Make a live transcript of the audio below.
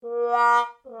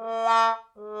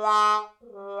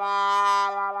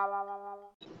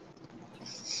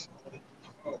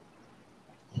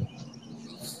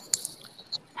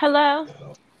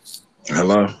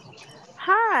Hello.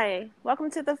 Hi,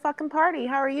 welcome to the fucking party.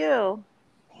 How are you?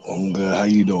 I'm good. How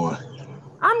you doing?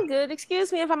 I'm good.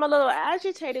 Excuse me if I'm a little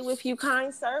agitated with you,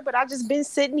 kind sir, but I just been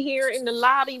sitting here in the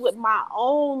lobby with my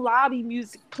own lobby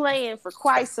music playing for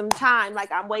quite some time,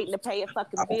 like I'm waiting to pay a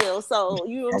fucking bill. So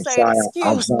you know what I'm I'm saying? sorry.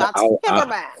 I'm Excuse sorry. my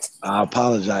temperament. I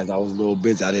apologize. I was a little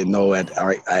busy. I didn't know at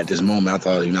this moment. I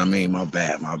thought, you know what I mean? My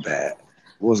bad. My bad.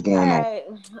 What's All going on? right.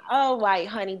 All right,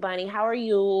 honey bunny. How are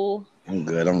you? I'm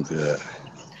good. I'm good.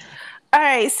 All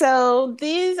right, so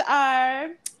these are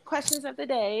questions of the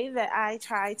day that I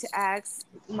try to ask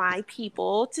my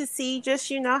people to see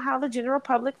just, how the general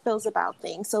public feels about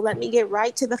things. So let me get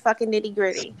right to the fucking nitty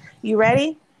gritty. You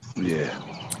ready? Yeah.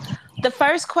 The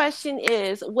first question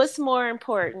is, what's more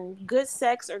important, good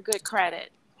sex or good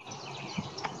credit?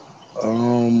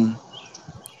 Um.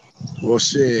 Well,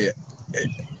 shit.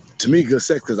 To me, good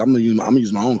sex because I'm gonna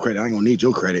use my own credit. I ain't gonna need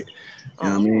your credit. You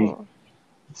know what I mean? Oh,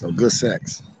 So good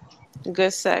sex.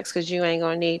 good sex, because you ain't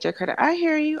gonna need your credit. I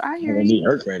hear you. I I'm not hear gonna need you.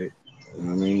 her credit. You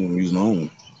know what I mean? I'm gonna use my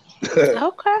own.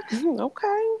 Okay.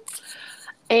 Okay.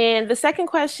 And the second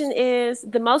question is,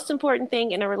 the most important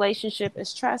thing in a relationship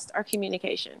is trust or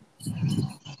communication?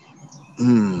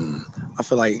 Hmm. I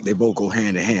feel like they both go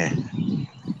hand in hand.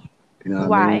 You know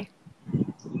what I mean? Why?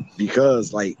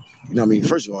 Because you know what I mean,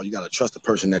 first of all, you got to trust the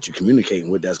person that you're communicating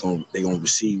with, they're going to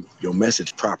receive your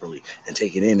message properly and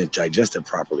take it in and digest it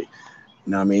properly.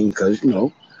 You know what I mean? Because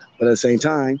but at the same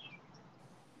time,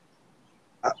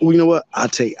 well, you know what, I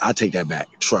take that back.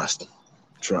 Trust.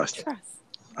 Trust.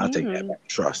 I take that Mm, back.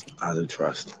 Trust. I do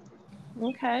trust.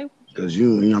 okay. Because you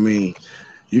know what I mean,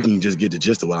 you can just get the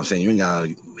gist of what I'm saying. You ain't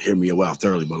gotta hear me well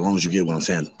thoroughly, but as long as you get what I'm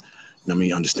saying, you know what I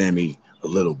mean, understand me a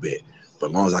little bit, but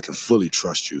as long as I can fully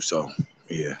trust you. So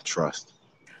yeah, trust.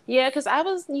 Yeah, because I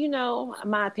was,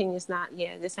 my opinion is not.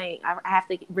 Yeah, this ain't. I have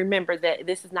to remember that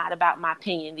this is not about my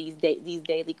opinion. These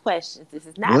daily questions. This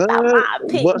is not What? about my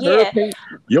opinion. What her Yeah, opinion?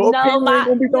 Your no, opinion ain't my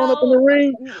gonna be thrown up in the no,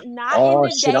 ring? not in Oh the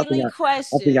shit! daily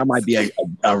I think I might questions. be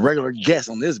a regular guest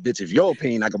on this bitch if your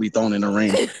opinion not gonna be thrown in the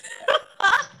ring.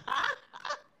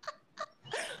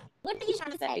 What are you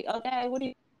trying to say? Okay, what are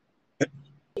you?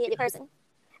 The person.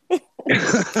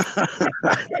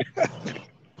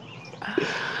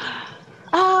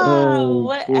 Oh, Oh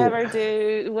shit! whatever,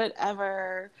 dude.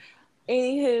 Whatever.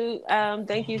 Anywho,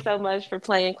 thank you so much for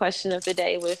playing question of the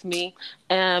day with me.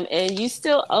 And you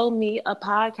still owe me a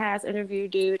podcast interview,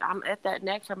 dude. I'm at that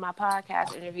neck for my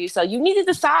podcast interview. So you need to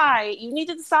decide. You need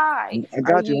to decide. I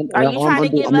Are got you you. are you trying to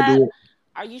I'm give gonna up? do it.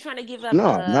 Are you trying to give up No,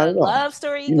 not a at all. love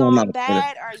story You know I'm not gone a fighter.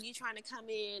 bad? Or are you trying to come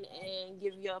in and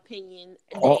give your opinion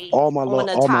a All, day all my on love,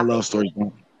 a all my love topic? stories,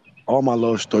 all my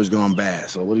love stories gone bad.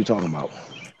 So what are you talking about?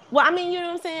 Well, I mean, you know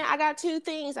what I'm saying. I got two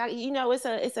things.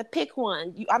 It's a pick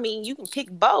one. You can pick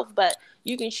both, but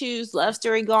you can choose love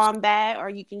story gone bad, or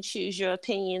you can choose your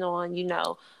opinion on,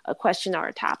 a question or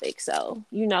a topic. So,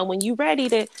 when you're ready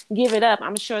to give it up,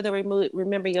 I'm sure they'll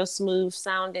remember your smooth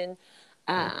sounding.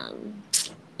 Um,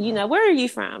 where are you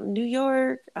from? New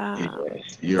York, Yeah,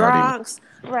 you already know. Bronx,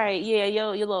 right? Yeah,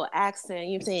 your little accent.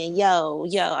 You saying yo,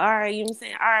 yo. All right, you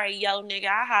saying all right, yo, nigga.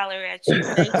 I holler at you.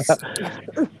 Thanks.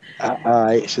 All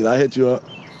right, should I hit you up?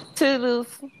 Toodles.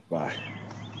 Bye.